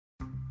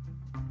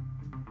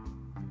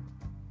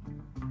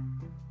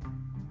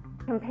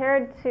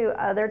Compared to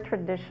other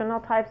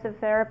traditional types of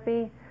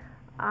therapy,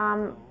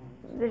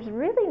 there's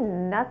really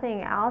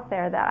nothing out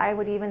there that I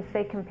would even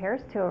say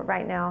compares to it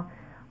right now.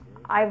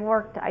 I have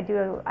worked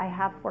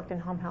in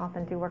home health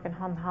and do work in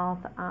home health,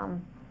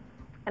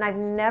 and I've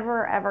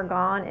never ever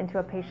gone into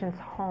a patient's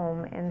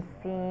home and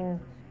seen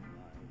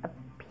a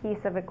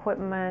piece of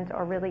equipment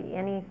or really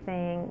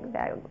anything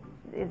that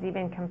is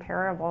even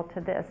comparable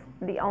to this.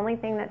 The only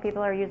thing that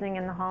people are using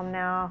in the home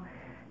now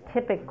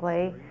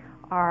typically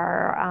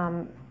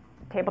are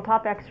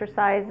tabletop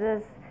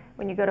exercises.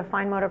 When you go to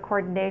fine motor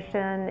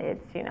coordination,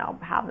 it's,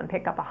 have them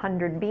pick up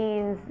 100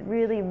 beans,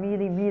 really,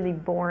 really, really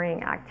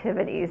boring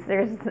activities.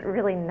 There's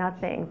really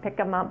nothing. Pick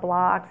them up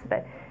blocks,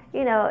 but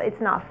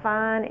it's not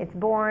fun, it's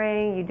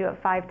boring, you do it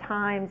 5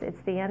 times, it's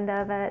the end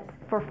of it.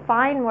 For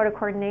fine motor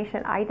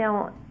coordination,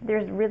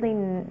 there's really,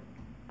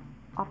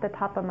 off the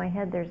top of my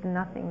head, there's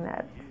nothing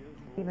that's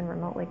even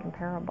remotely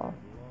comparable.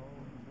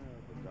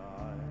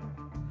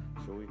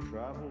 So we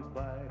traveled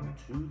back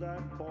to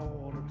that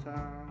border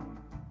town.